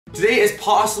Today is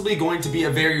possibly going to be a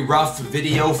very rough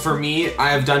video for me. I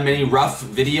have done many rough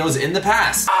videos in the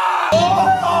past.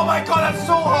 Oh my god, that's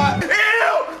so hot!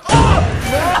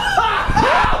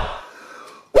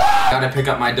 Gotta pick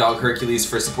up my dog Hercules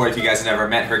for support. If you guys have never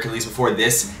met Hercules before,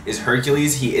 this is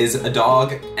Hercules. He is a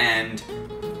dog, and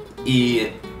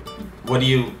what do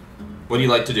you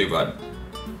like to do, bud?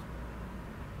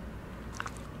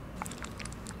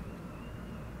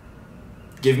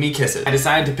 Give me kisses. I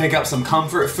decided to pick up some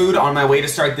comfort food on my way to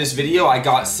start this video. I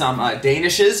got some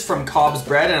Danishes from Cobb's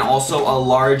Bread and also a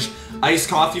large iced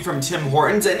coffee from Tim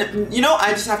Hortons. And you know,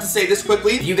 I just have to say this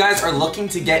quickly. If you guys are looking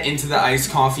to get into the iced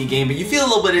coffee game, but you feel a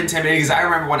little bit intimidated, because I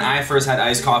remember when I first had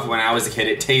iced coffee when I was a kid,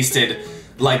 it tasted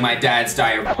like my dad's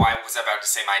diarrhea. Why was I about to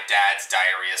say my dad's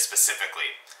diarrhea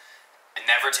specifically? I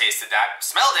never tasted that.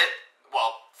 Smelled it.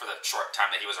 Well, for the short time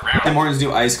that he was around. Tim Hortons'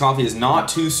 new iced coffee is not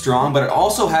too strong, but it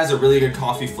also has a really good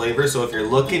coffee flavor. So if you're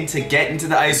looking to get into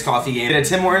the iced coffee game, get a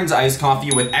Tim Hortons iced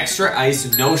coffee with extra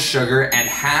ice, no sugar, and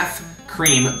half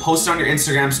cream. Post it on your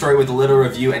Instagram story with a little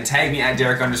review and tag me at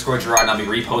Derek_Gerard, and I'll be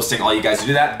reposting all you guys to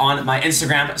do that on my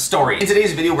Instagram story. In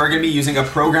today's video, we're gonna be using a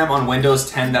program on Windows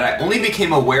 10 that I only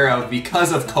became aware of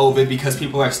because of COVID, because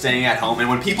people are staying at home. And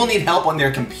when people need help on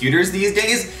their computers these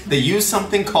days, they use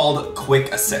something called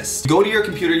Quick Assist. Go to your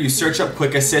computer, you search up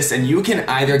Quick Assist, and you can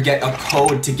either get a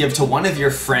code to give to one of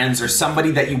your friends or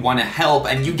somebody that you wanna help,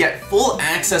 and you get full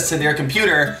access to their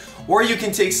computer, or you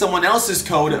can take someone else's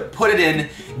code, put it in,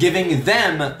 giving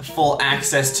them full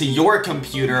access to your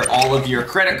computer, all of your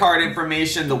credit card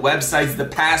information, the websites, the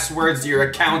passwords, your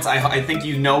accounts. I think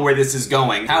you know where this is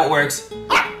going. How it works.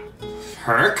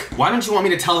 Herc? Why don't you want me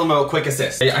to tell them about Quick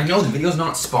Assist? I know the video's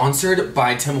not sponsored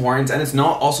by Tim Hortons, and it's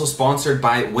not also sponsored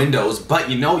by Windows, but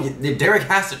you know, Derek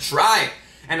has to try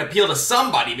and appeal to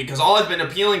somebody, because all I've been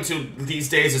appealing to these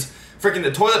days is freaking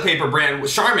the toilet paper brand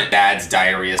with Charmin. Dad's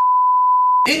diarrhea.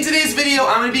 In today's video,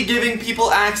 I'm going to be giving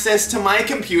people access to my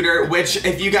computer, which,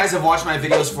 if you guys have watched my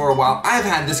videos for a while, I've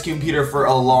had this computer for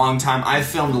a long time. I've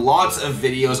filmed lots of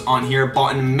videos on here,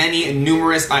 bought many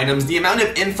numerous items. The amount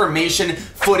of information,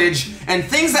 footage, and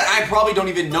things that I probably don't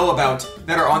even know about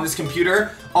that are on this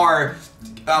computer are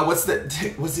what's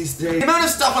these days? The amount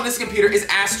of stuff on this computer is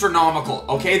astronomical,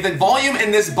 okay? The volume in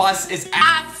this bus is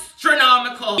astronomical.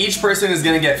 Each person is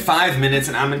gonna get 5 minutes,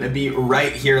 and I'm gonna be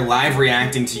right here live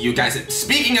reacting to you guys. And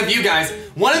speaking of you guys,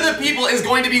 one of the people is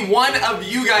going to be one of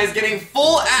you guys getting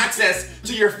full access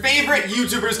to your favorite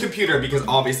YouTuber's computer, because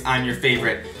obviously I'm your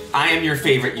favorite. I am your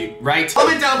favorite, right?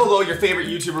 Comment down below your favorite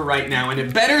YouTuber right now, and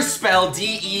it better spell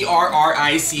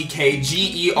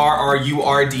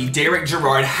DERRICKGERRURD, Derek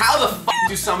Gerard. How the f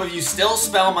do some of you still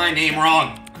spell my name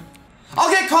wrong? I'll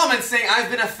get comments saying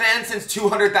I've been a fan since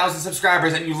 200,000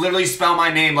 subscribers, and you literally spell my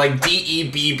name like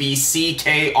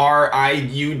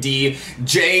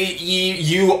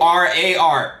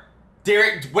DEBBCKRIUDJEURAR.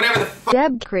 Derek, whatever the f-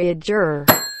 Deb Creature.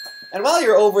 And while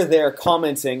you're over there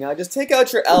commenting, just take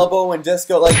out your elbow and just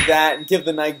go like that and give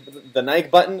the like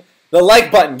button,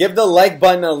 give the like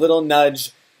button a little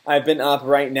nudge. I've been up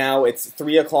right now, it's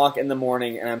 3 o'clock in the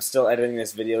morning, and I'm still editing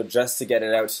this video just to get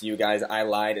it out to you guys. I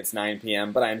lied, it's 9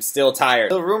 p.m., but I'm still tired.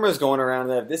 The rumor's going around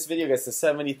that if this video gets to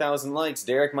 70,000 likes,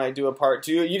 Derek might do a part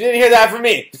 2. You didn't hear that from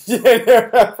me! You didn't hear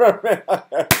that from me!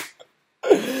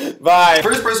 Bye.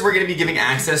 First person we're going to be giving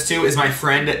access to is my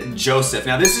friend Joseph.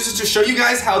 Now this is just to show you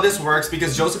guys how this works,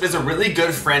 because Joseph is a really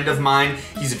good friend of mine.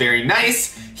 He's very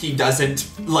nice. He doesn't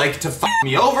like to f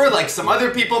me over like some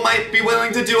other people might be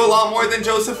willing to do a lot more than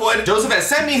Joseph would. Joseph has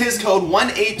sent me his code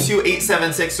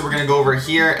 182876, so we're going to go over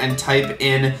here and type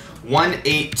in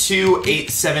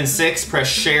 182876, press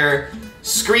share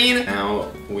screen.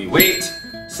 Now we wait.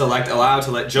 Select allow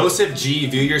to let Joseph G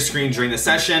view your screen during the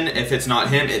session. If it's not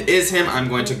him, it is him. I'm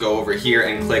going to go over here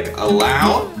and click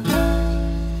allow.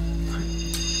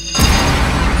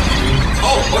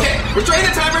 Oh, okay, we're trying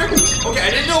the timer. Okay, I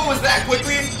didn't know it was that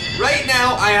quickly. Right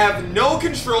now, I have no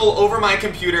control over my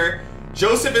computer.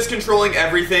 Joseph is controlling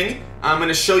everything. I'm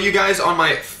gonna show you guys on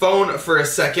my phone for a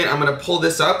second. I'm gonna pull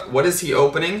this up. What is he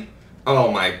opening?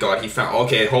 Oh my God, he found,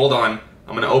 okay, hold on.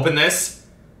 I'm gonna open this.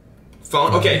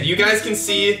 Phone. Okay, you guys can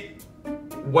see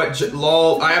what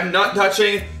lol, I am not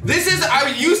touching. This is, I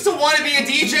used to want to be a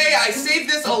DJ. I saved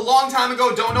this a long time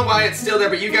ago. Don't know why it's still there,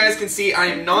 but you guys can see I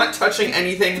am not touching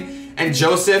anything, and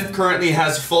Joseph currently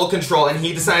has full control, and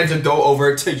he decided to go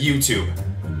over to YouTube.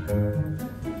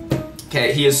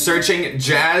 Okay, he is searching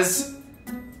Jazz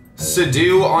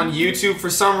Sadu on YouTube for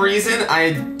some reason.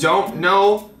 I don't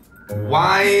know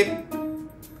why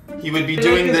he would be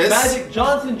doing this. Magic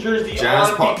Johnson jersey Jazz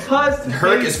Paul. because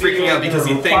Herc is freaking out because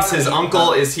he thinks his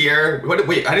uncle is here. What?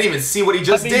 Wait, I didn't even see what he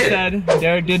just did. Said,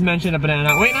 Derek did mention a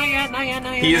banana. Wait, not yet.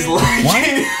 He is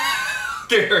liking.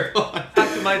 Derek,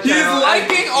 he is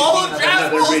liking all of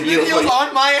Jazz Paul's videos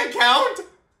on my account.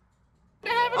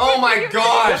 Oh my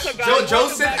gosh!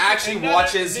 Joseph actually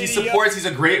watches. He supports. He's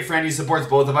a great friend. He supports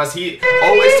both of us. He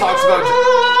always talks about.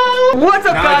 What's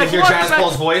up, now guys? I can hear Jazz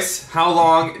Paul's voice. How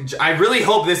long? I really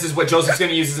hope this is what Joseph's going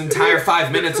to use his entire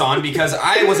 5 minutes on, because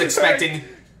I was expecting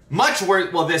much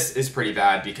worse. Well, this is pretty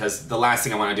bad because the last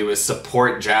thing I want to do is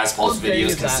support Jazz Paul's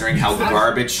videos, considering how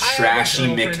garbage, trashy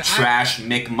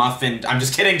McMuffin. I'm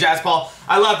just kidding, Jazz Paul.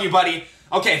 I love you, buddy.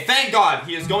 Okay, thank God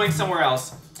he is going somewhere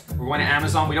else. We're going to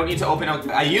Amazon. We don't need to open out.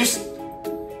 I used to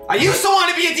want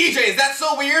to be a DJ. Is that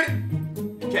so weird?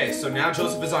 Okay, so now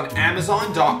Joseph is on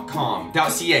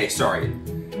Amazon.com.ca. Sorry,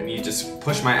 and you just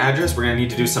push my address. We're gonna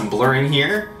need to do some blurring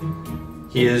here.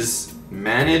 He is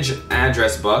manage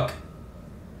address book.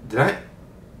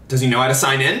 Does he know how to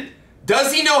sign in?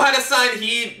 Does he know how to sign?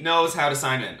 He knows how to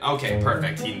sign in. Okay,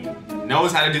 perfect. He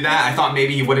knows how to do that. I thought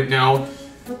maybe he wouldn't know.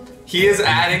 He is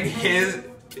adding his.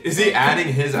 Is he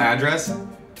adding his address?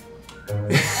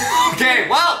 Okay,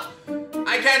 well,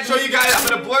 I can't show you guys. I'm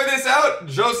gonna blur this out.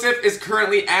 Joseph is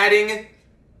currently adding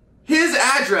his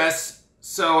address,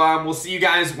 so we'll see you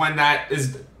guys when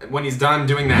he's done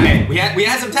doing that. Okay, we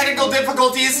had some technical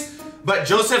difficulties, but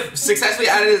Joseph successfully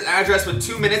added his address with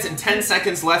 2 minutes and 10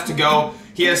 seconds left to go.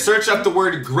 He has searched up the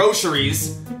word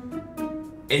groceries.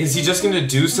 Is he just gonna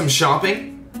do some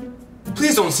shopping?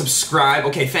 Please don't subscribe.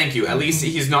 Okay, thank you. At least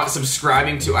he's not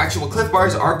subscribing to. Actually, well, Cliff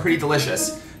Bars are pretty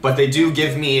delicious, but they do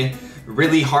give me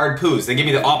really hard poos. They give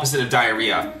me the opposite of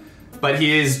diarrhea. But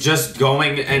he is just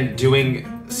going and doing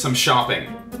some shopping.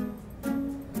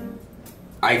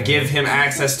 I give him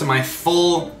access to my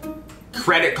full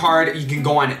credit card. He can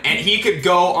go on, and he could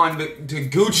go on to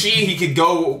Gucci. He could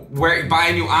go buy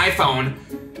a new iPhone,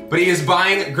 but he is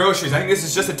buying groceries. I think this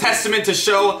is just a testament to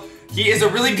show he is a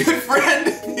really good friend.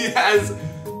 He has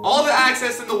all the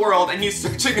access in the world, and he's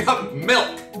searching up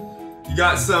milk. You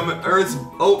got some Earth's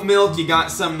oat milk. You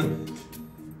got some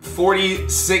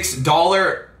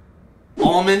 $46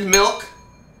 almond milk.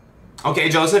 Okay,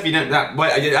 Joseph, you didn't.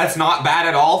 That's not bad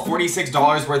at all.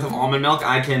 $46 worth of almond milk.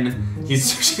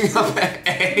 He's searching up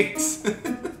eggs.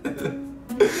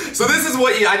 So this is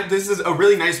this is a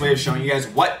really nice way of showing you guys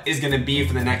what is gonna be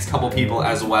for the next couple people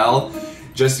as well.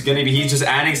 He's just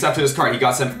adding stuff to his cart. He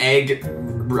got some egg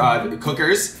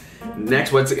cookers.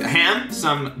 Next, what's it? Ham,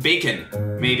 some bacon,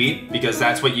 maybe, because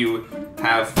that's what you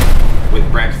have with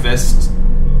breakfast,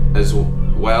 as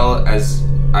well as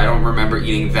I don't remember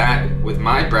eating that with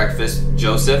my breakfast,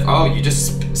 Joseph. Oh, you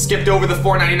just skipped over the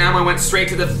 $4.99 and went straight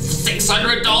to the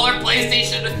 $600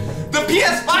 PlayStation. The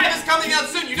PS5 is coming out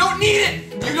soon. You don't need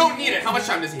it. You don't need it. How much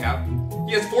time does he have?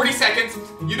 He has 40 seconds.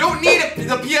 You don't need it.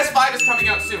 The PS5 is coming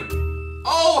out soon.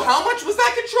 Oh, how much was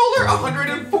that controller?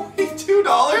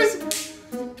 $142?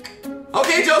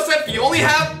 Okay, Joseph, you only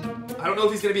have, I don't know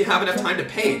if he's gonna have enough time to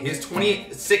pay. He has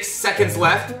 26 seconds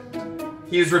left.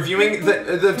 He is reviewing,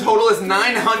 the total is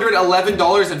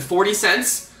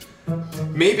 $911.40.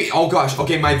 Maybe, oh gosh,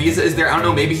 okay, my Visa is there. I don't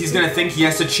know, maybe he's gonna think he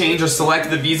has to change or select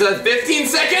the Visa. 15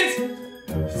 seconds!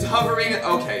 He's hovering,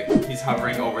 okay, he's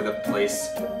hovering over the place.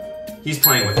 He's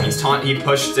playing with me. He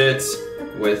pushed it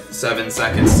with 7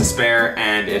 seconds to spare,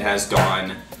 and it has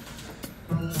gone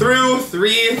through.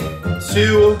 3,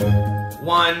 2,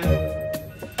 1,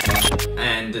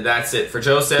 and that's it for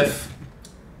Joseph.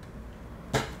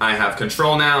 I have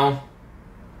control now.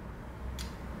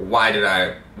 Why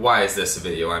is this a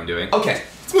video I'm doing? Okay,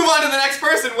 let's move on to the next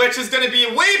person, which is gonna be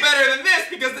way better than this,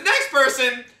 because the next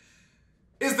person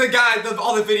is the guy of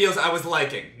all the videos I was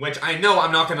liking, which I know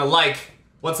I'm not gonna like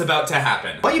what's about to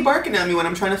happen. Why are you barking at me when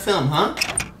I'm trying to film, huh?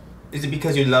 Is it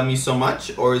because you love me so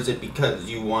much, or is it because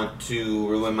you want to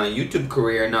ruin my YouTube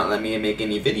career and not let me make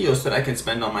any videos so that I can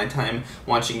spend all my time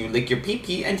watching you lick your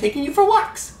pee-pee and taking you for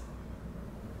walks?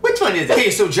 Which one is it? Okay,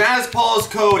 so Jazz Paul's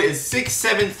code is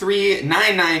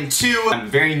 673992. I'm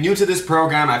very new to this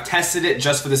program. I've tested it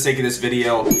just for the sake of this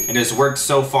video, and it has worked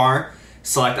so far.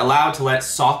 Select allow to let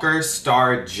Soccer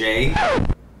Star J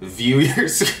view your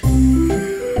screen.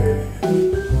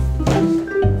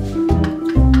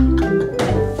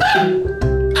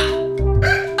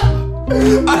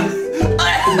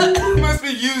 I must be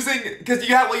using, because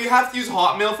you have to use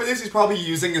Hotmail for this. He's probably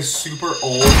using a super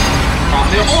old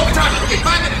Hotmail. Oh, the time! Okay,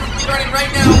 5 minutes. Starting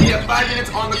right now. We have 5 minutes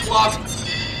on the clock.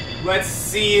 Let's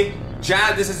see.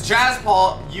 This is Jazz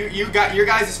Paul. You got your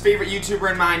guys' favorite YouTuber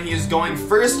in mind. He is going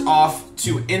first off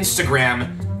to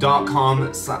Instagram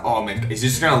Oh man, he's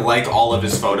just gonna like all of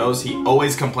his photos. He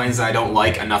always complains that I don't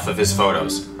like enough of his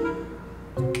photos.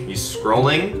 He's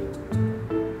scrolling.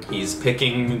 He's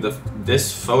picking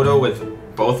this photo with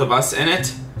both of us in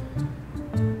it.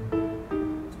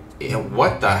 Yeah,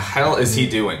 what the hell is he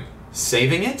doing?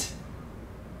 Saving it?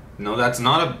 No, that's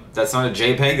not a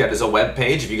JPEG. That is a web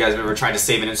page. If you guys have ever tried to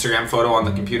save an Instagram photo on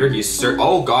the computer,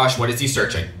 oh gosh, what is he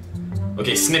searching?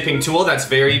 Okay, snipping tool. That's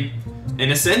very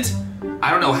innocent. I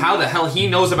don't know how the hell he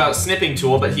knows about snipping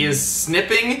tool, but he is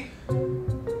snipping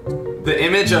the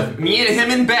image of me and him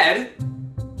in bed,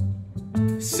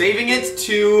 saving it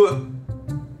to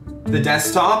the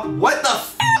desktop. What the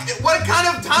f? What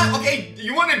kind of time? Okay,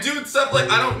 you want to do stuff like,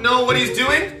 I don't know what he's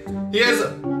doing. He has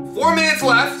 4 minutes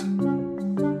left.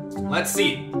 Let's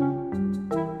see.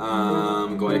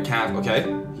 Going to cap, okay.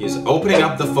 He's opening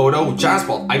up the photo.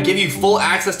 Jaspal, I give you full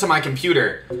access to my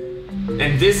computer.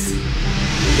 And this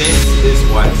is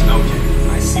what, okay,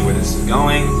 I see where this is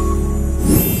going.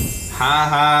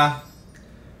 Haha.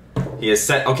 He has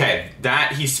set, okay,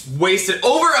 he's wasted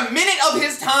over a minute of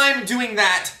his time doing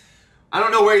that. I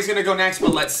don't know where he's gonna go next,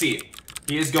 but let's see.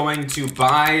 He is going to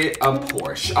buy a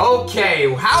Porsche.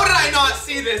 Okay, how did I not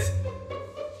see this?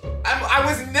 I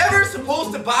was never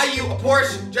supposed to buy you a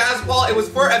Porsche, Jaspal. It was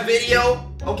for a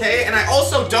video, okay? And I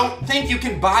also don't think you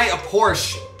can buy a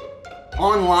Porsche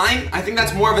online. I think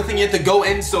that's more of a thing you have to go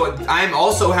in, so I'm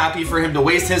also happy for him to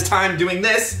waste his time doing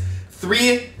this.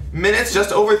 3 minutes,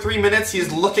 just over 3 minutes,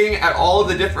 he's looking at all of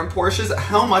the different Porsches.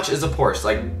 How much is a Porsche?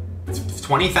 Like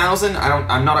 20,000?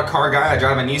 I'm not a car guy. I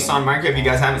drive a Nissan Micra. If you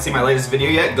guys haven't seen my latest video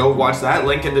yet, go watch that.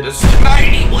 Link in the description.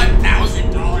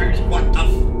 $91,000. What the f?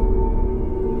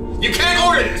 You can't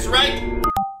order this, right?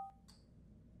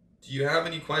 Do you have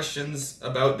any questions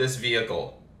about this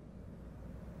vehicle?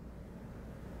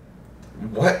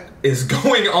 What is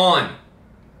going on?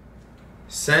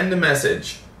 Send a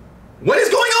message. What is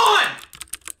going on?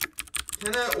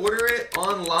 Can I order it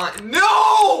online?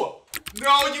 No!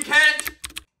 No, you can't.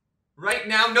 Right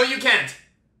now, no, you can't.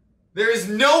 There is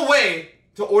no way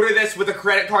to order this with a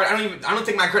credit card. I don't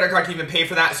think my credit card can even pay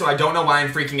for that, so I don't know why I'm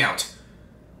freaking out.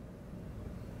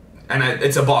 And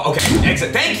it's a bot. Okay,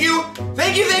 exit. Thank you!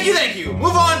 Thank you, thank you, thank you!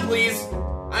 Move on, please!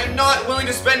 I'm not willing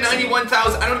to spend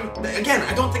 91,000. I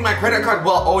don't think my credit card,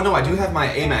 well, oh no, I do have my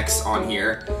Amex on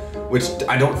here, which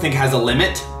I don't think has a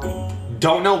limit.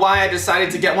 Don't know why I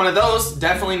decided to get one of those.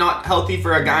 Definitely not healthy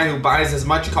for a guy who buys as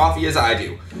much coffee as I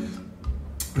do.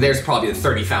 There's probably a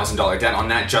 $30,000 debt on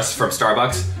that just from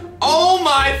Starbucks. Oh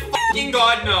my fucking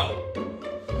god, no!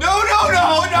 No, no,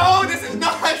 no, no! This is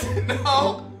not,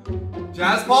 no!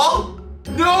 Jaspal?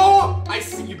 No! I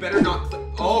see, you better not click.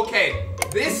 Okay,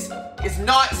 this is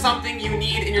not something you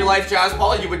need in your life,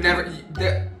 Jaspal. You would never,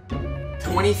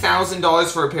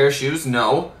 $20,000 for a pair of shoes?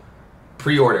 No.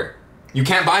 Pre-order. You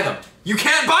can't buy them. You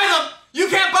can't buy them! You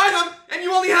can't buy them! And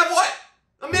you only have what?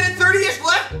 A minute 30-ish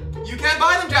left? You can't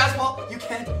buy them, Jaspal. You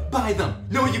can't buy them.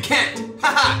 No, you can't.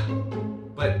 Haha.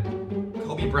 But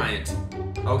Kobe Bryant.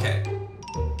 Okay.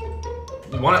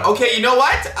 You wanna, okay, you know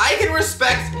what? I can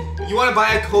respect, you wanna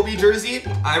buy a Kobe jersey?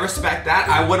 I respect that.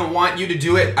 I wouldn't want you to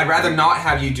do it. I'd rather not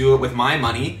have you do it with my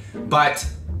money. But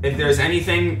if there's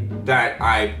anything that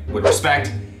I would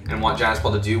respect and want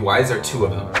Jaspal to do, why is there 2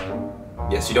 of them?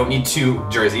 Yes, you don't need 2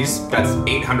 jerseys. That's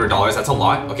 $800, that's a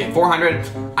lot. Okay, 400.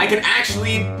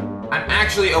 I'm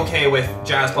actually okay with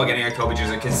Jaspal getting a Kobe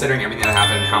jersey considering everything that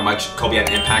happened and how much Kobe had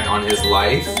an impact on his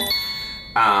life.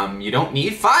 You don't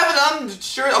need 5 of them,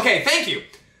 sure, okay, thank you.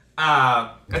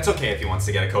 It's okay if he wants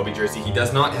to get a Kobe jersey. He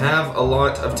does not have a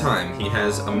lot of time. He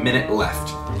has a minute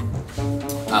left.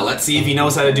 Let's see if he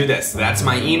knows how to do this. That's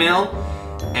my email,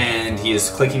 and he is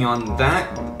clicking on that,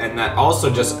 and that also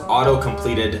just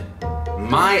auto-completed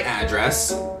my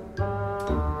address.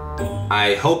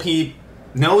 I hope he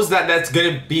knows that that's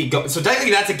gonna be so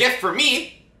technically that's a gift for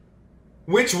me,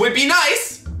 which would be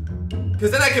nice,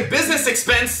 because then I could business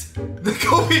expense the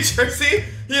Kobe jersey.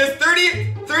 He has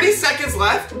 30 seconds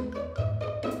left.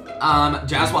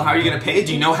 Jaspal, how are you gonna pay?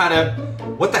 Do you know how to,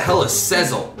 what the hell is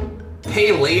Sezzle?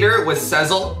 Pay later with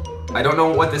Sezzle? I don't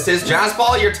know what this is.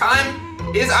 Jaspal, your time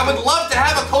is, I would love to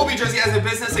have a Kobe jersey as a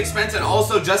business expense and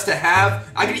also just to have,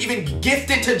 I could even gift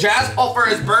it to Jaspal for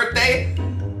his birthday.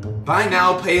 Buy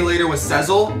now, pay later with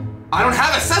Sezzle. I don't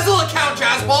have a Sezzle account,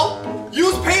 Jaspal.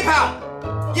 Use PayPal.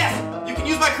 Yes, you can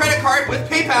use my credit card with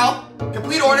PayPal.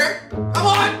 Complete order. Come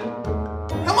on.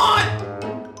 Come on.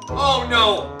 Oh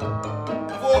no.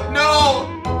 Oh no.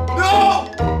 No.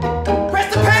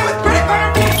 Press the pay with credit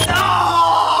card. No.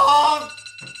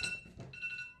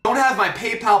 I don't have my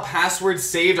PayPal password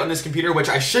saved on this computer, which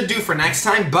I should do for next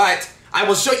time, but I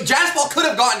will show you, Jaspal could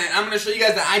have gotten it. I'm gonna show you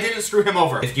guys that I didn't screw him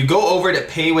over. If you go over to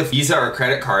pay with Visa or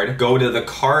credit card, go to the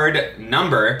card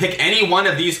number, pick any one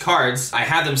of these cards. I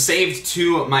have them saved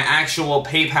to my actual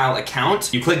PayPal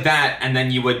account. You click that and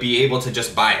then you would be able to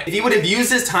just buy it. If he would have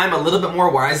used his time a little bit more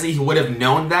wisely, he would have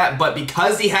known that, but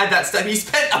because he had that stuff, he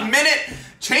spent a minute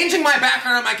changing my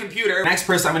background on my computer. The next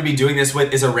person I'm gonna be doing this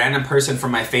with is a random person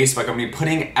from my Facebook. I'm gonna be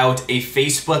putting out a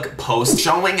Facebook post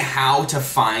showing how to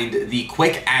find the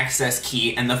quick access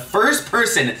key, and the first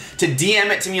person to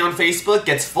DM it to me on Facebook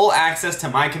gets full access to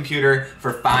my computer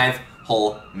for 5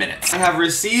 whole minutes. I have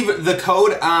received the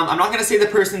code. I'm not gonna say the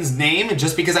person's name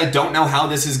just because I don't know how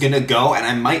this is gonna go, and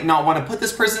I might not want to put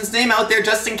this person's name out there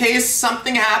just in case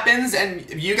something happens and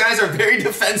you guys are very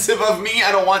defensive of me.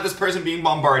 I don't want this person being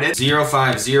bombarded.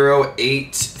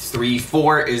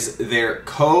 050834 is their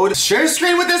code. Share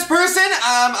screen with this person.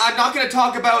 I'm not gonna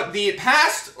talk about the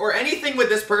past or anything with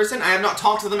this person. I have not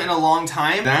talked to them in a long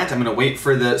time. I'm gonna wait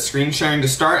for the screen sharing to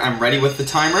start. I'm ready with the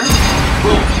timer.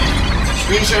 Boom.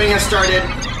 Screen sharing has started.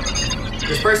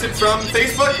 This person from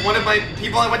Facebook, one of my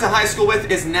people I went to high school with,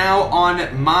 is now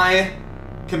on my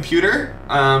computer.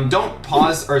 Don't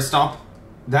pause or stop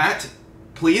that,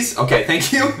 please. Okay,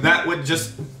 thank you. That would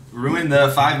just ruin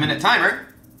the 5-minute timer.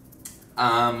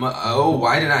 Oh,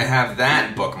 why did I have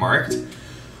that bookmarked?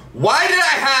 Why did I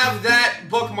have that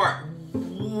bookmarked?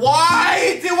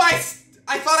 Why do I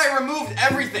thought I removed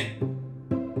everything.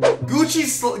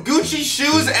 Gucci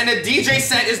shoes and a DJ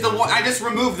set is the one. I just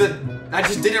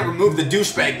didn't remove the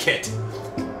douchebag kit.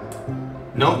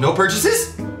 No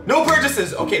purchases? No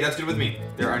purchases! Okay, that's good with me.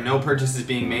 There are no purchases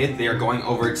being made. They are going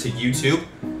over to YouTube.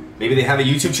 Maybe they have a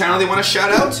YouTube channel they want to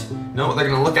shout out? No, they're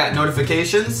gonna look at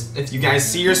notifications. If you guys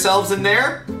see yourselves in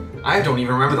there, I don't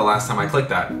even remember the last time I clicked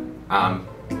that.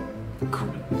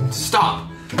 Stop.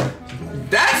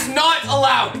 That's not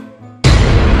allowed!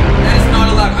 Not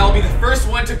allowed. I'll be the first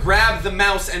one to grab the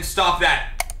mouse and stop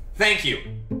that. Thank you.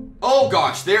 Oh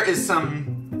gosh, there is some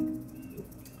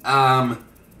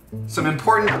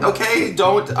important, okay,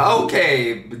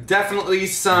 definitely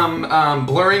some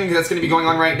blurring that's gonna be going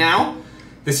on right now.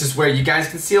 This is where you guys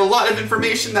can see a lot of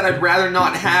information that I'd rather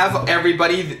not have.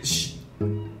 Everybody, she's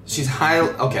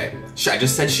okay, I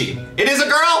just said she. It is a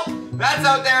girl, that's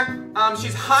out there.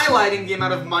 She's highlighting the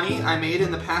amount of money I made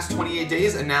in the past 28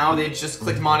 days, and now they just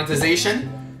clicked monetization,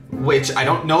 which I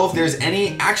don't know if there's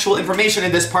any actual information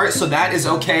in this part, so that is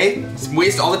okay. Just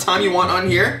waste all the time you want on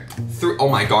here. Oh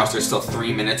my gosh, there's still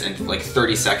 3 minutes and like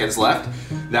 30 seconds left.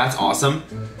 That's awesome.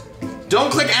 Don't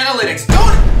click analytics.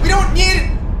 We don't need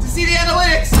to see the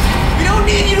analytics. We don't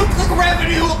need you to click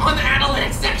revenue on the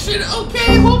analytics section.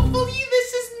 Okay, hopefully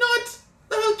this is not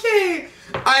okay.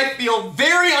 I feel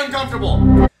very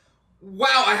uncomfortable.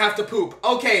 Wow, I have to poop.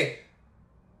 Okay.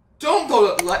 Don't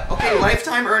go to, okay,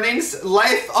 lifetime earnings.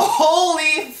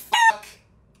 Holy fuck.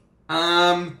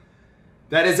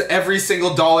 That is every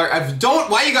single dollar.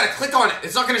 Why you gotta click on it?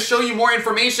 It's not gonna show you more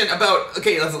information about,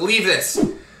 okay, let's leave this.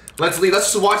 Let's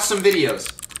just watch some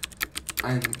videos.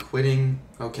 I'm quitting,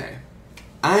 okay.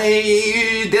 Are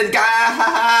you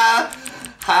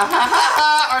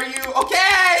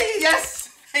okay? Yes,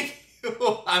 thank you.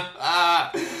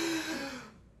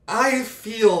 I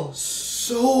feel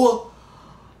so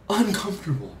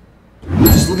uncomfortable.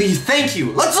 Just leave. Thank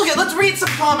you. Let's read some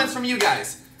comments from you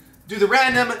guys. Do the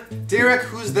random. Derek,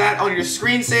 who's that on your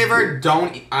screensaver?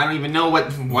 I don't even know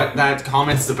what that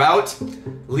comment's about.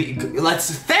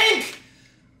 Let's think.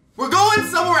 We're going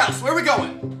somewhere else. Where are we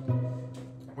going?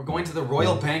 We're going to the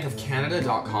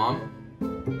RoyalBankOfCanada.com.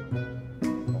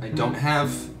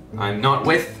 I'm not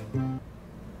with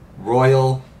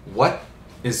Royal. What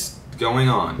is going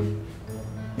on?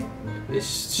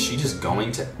 Is she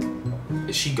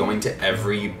going to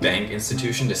every bank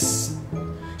institution to she's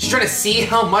trying to see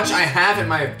how much I have in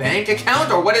my bank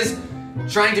account, or what is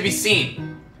trying to be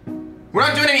seen? We're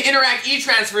not doing any Interac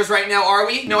e-transfers right now, are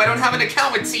we? No, I don't have an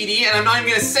account with TD, and I'm not even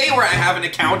gonna say where I have an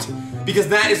account, because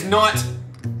that is not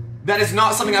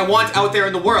something I want out there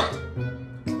in the world.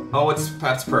 Oh,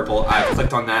 that's purple. I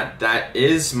clicked on that. That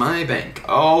is my bank.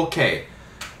 Okay.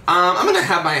 I'm gonna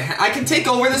have I can take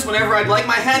over this whenever I'd like.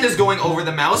 My hand is going over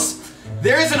the mouse.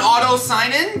 There is an auto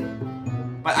sign-in,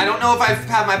 but I don't know if I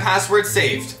have my password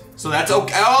saved. So that's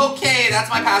okay. Okay, that's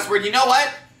my password. You know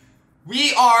what?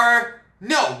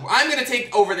 No, I'm gonna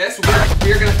take over this.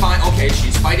 We're gonna find, okay,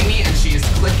 she's fighting me and she is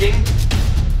clicking.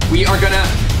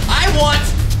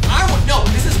 No,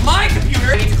 this is my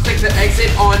computer. I need to click the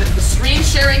exit on the screen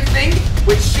sharing thing,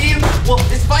 which she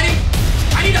is fighting.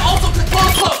 I need to also click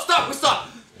close. Stop.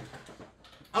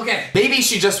 Okay. Okay, maybe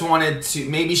she just wanted to,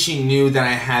 maybe she knew that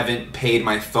I haven't paid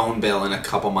my phone bill in a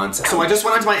couple months. So I just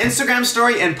went onto my Instagram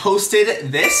story and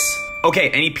posted this. Okay,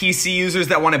 any PC users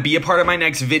that want to be a part of my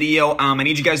next video, I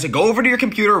need you guys to go over to your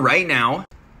computer right now.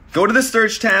 Go to the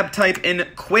search tab, type in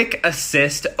Quick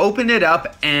Assist, open it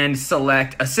up, and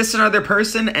select Assist another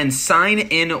person and sign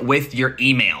in with your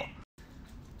email.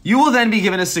 You will then be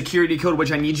given a security code,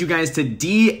 which I need you guys to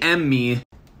DM me.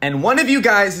 And one of you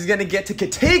guys is gonna get to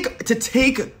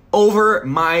take over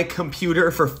my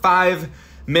computer for 5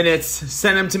 minutes.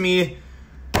 Send them to me.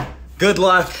 Good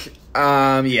luck.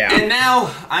 Yeah. And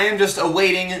now I am just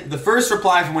awaiting the first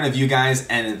reply from one of you guys,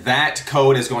 and that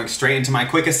code is going straight into my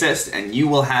Quick Assist, and you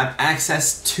will have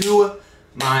access to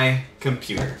my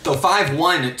computer. So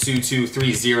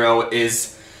 512230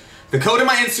 is the code in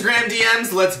my Instagram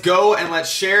DMs. Let's go and let's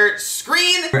share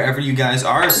screen wherever you guys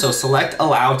are. So select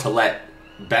allow to let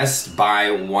Best Buy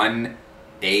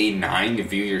 1A9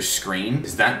 view your screen.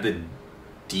 Is that the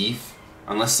def?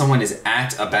 Unless someone is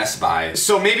at a Best Buy.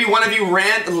 So maybe one of you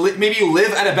maybe you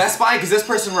live at a Best Buy, because this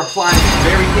person replied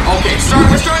very, okay,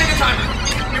 we're starting a timer.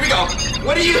 Here we go.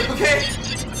 What are you, okay?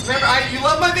 Remember, you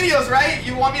love my videos, right?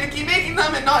 You want me to keep making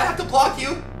them and not have to block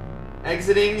you?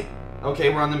 Exiting. Okay,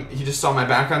 we're on the, he just saw my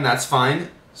background, that's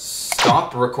fine.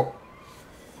 Stop record.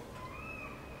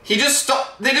 They just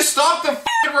stopped the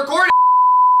f***ing recording.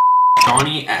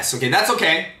 Johnny S, okay, that's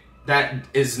okay. That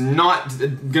is not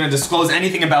gonna disclose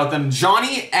anything about them.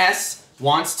 Johnny S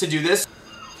wants to do this.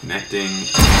 Connecting.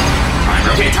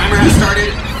 Timer. Okay, timer has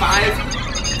started.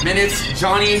 5 minutes.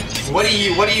 Johnny, what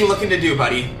are you looking to do,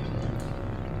 buddy?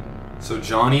 So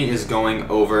Johnny is going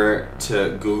over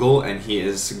to Google and he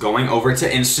is going over to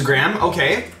Instagram.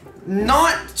 Okay.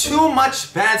 Not too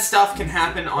much bad stuff can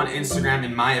happen on Instagram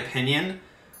in my opinion.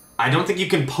 I don't think you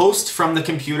can post from the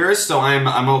computer, so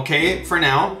I'm okay for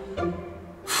now.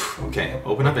 Okay,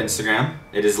 open up Instagram.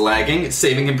 It is lagging. It's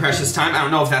saving in precious time. I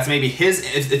don't know if that's maybe his.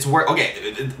 It's work. Okay,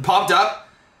 it popped up.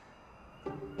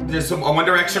 There's a One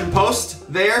Direction post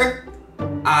there.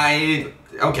 Okay.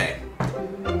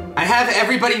 I have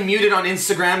everybody muted on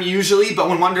Instagram usually, but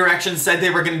when One Direction said they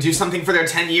were going to do something for their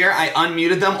 10-year, I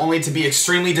unmuted them only to be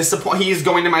extremely disappointed. He is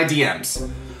going to my DMs.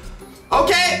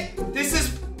 Okay, this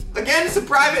is again some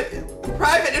private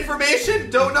information.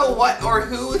 Don't know what or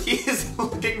who he is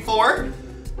looking for.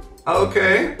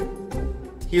 Okay.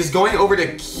 He's going over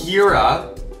to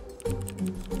Kira.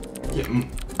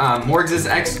 Morgs'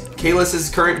 ex,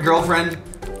 Kayla's current girlfriend.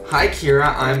 Hi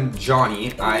Kira, I'm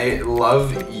Johnny. I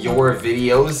love your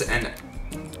videos and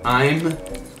I'm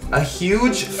a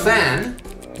huge fan.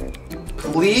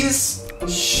 Please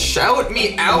shout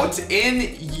me out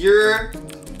in your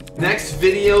next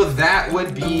video. That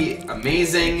would be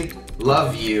amazing.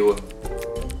 Love you.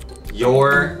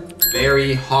 You're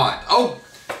very hot. Oh!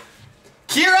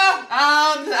 Kira,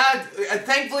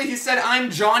 thankfully he said I'm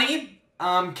Johnny.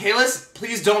 Kalis,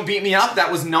 please don't beat me up.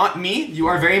 That was not me. You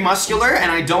are very muscular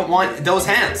and I don't want those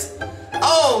hands.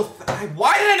 Oh,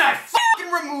 why didn't I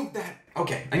fucking remove that?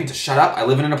 Okay, I need to shut up. I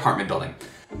live in an apartment building.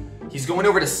 He's going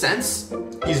over to Sense.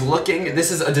 He's looking,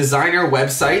 this is a designer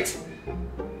website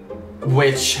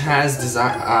which has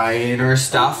designer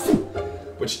stuff,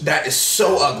 that is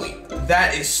so ugly.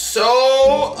 That is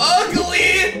so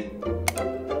ugly!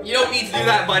 You don't need to do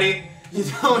that, buddy. You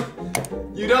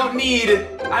don't need,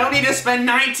 I don't need to spend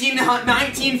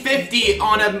 $19.50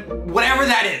 on a, whatever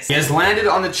that is. He has landed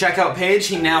on the checkout page.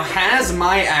 He now has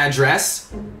my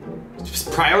address.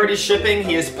 Just priority shipping.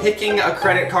 He is picking a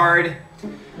credit card.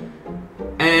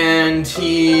 And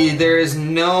there is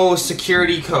no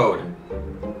security code.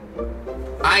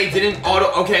 I didn't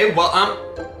okay, well, I'm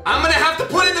gonna have to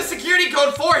put in the security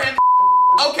code for him.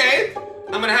 Okay.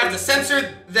 I'm gonna have to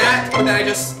censor that,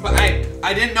 but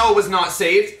I didn't know it was not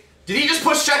saved. Did he just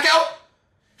push checkout?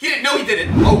 He didn't know he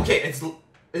didn't. Okay, is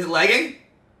it lagging?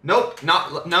 Nope,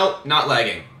 not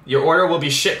lagging. Your order will be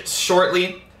shipped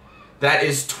shortly. That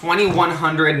is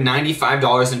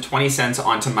 $2,195.20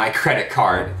 onto my credit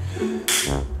card.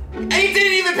 And he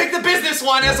didn't even pick the business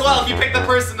one as well if you pick the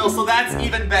personal, so that's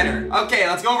even better. Okay,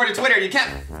 let's go over to Twitter. You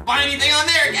can't buy anything on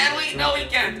there, can we? No, we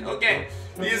can't. Okay,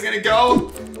 he's gonna go.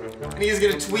 And he's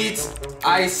gonna tweet,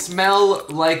 I smell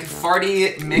like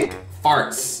farty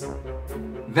McFarts.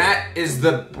 That is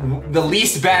the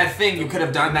least bad thing you could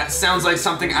have done. That sounds like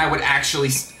something I would actually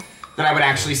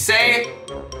say.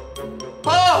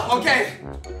 Oh, okay.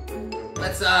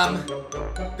 Let's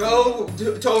go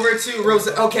over to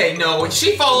Rosa. Okay, no,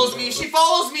 she follows me.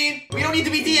 We don't need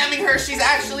to be DMing her. She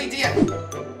actually DM'd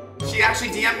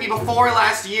me before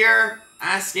last year.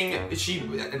 Asking, she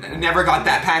never got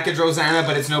that package, Rosanna,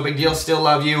 but it's no big deal, still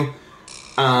love you.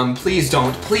 Please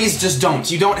don't. Please just don't.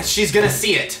 You don't. She's gonna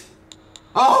see it.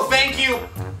 Oh, thank you.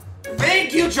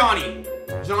 Thank you, Johnny.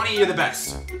 Johnny, you're the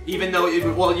best. Even though,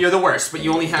 well, you're the worst, but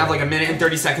you only have like 1 minute and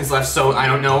 30 seconds left, so I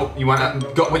don't know. You wanna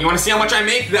go, you wanna see how much I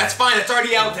make? That's fine, that's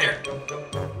already out there.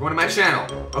 Go to my channel.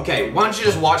 Okay, why don't you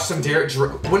just watch some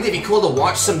wouldn't it be cool to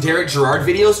watch some Derek Gerard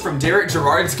videos from Derek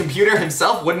Gerard's computer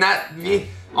himself? Wouldn't that be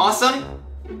awesome?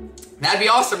 That'd be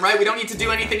awesome, right? We don't need to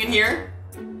do anything in here.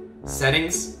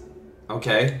 Settings.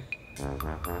 Okay.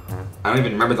 I don't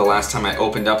even remember the last time I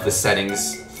opened up the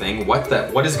settings thing.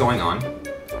 What is going on?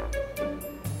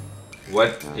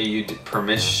 What are you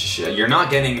permission? You're not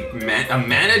getting a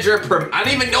manager I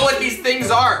don't even know what these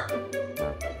things are.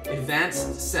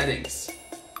 Advanced settings.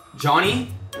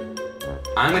 Johnny,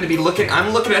 I'm looking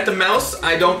at the mouse.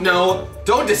 I don't know.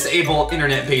 Don't disable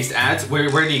internet-based ads. Where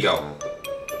do you go?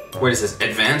 Where is this?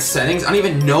 Advanced settings? I don't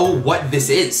even know what this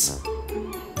is.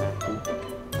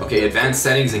 Okay, advanced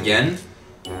settings again.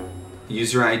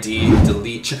 User ID,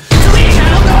 delete channel,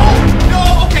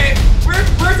 no, okay, we're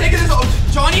taking this,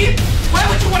 Johnny, why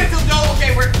would you want to no,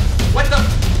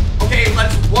 okay,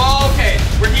 whoa, okay,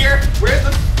 we're here, where's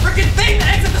the freaking thing that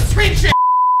exits the screen share?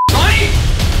 Johnny,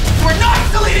 we're not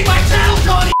deleting my channel,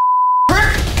 Johnny,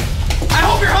 I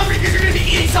hope you're hungry because you're going to be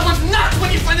eating someone's nuts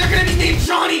when you find they're going to be named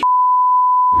Johnny.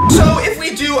 So if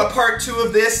we do a part 2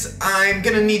 of this, I'm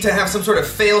gonna need to have some sort of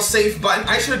fail-safe button.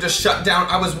 I should have just shut down,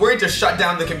 I was worried to shut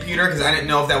down the computer because I didn't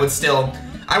know if that would still,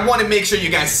 I want to make sure you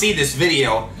guys see this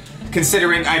video,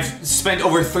 considering I've spent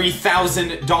over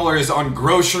 $3,000 on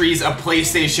groceries, a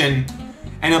PlayStation,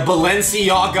 and a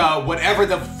Balenciaga, whatever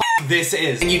the f this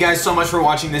is. Thank you guys so much for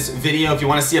watching this video. If you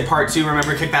want to see a part 2,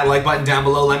 remember, click that like button down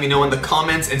below, let me know in the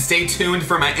comments, and stay tuned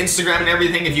for my Instagram and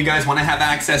everything if you guys want to have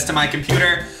access to my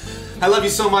computer. I love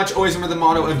you so much. Always remember the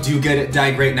motto of do good,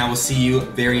 die great, and I will see you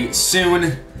very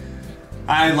soon.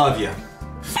 I love you.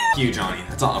 F you, Johnny.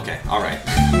 That's all. Okay. All right.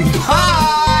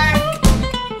 Bye!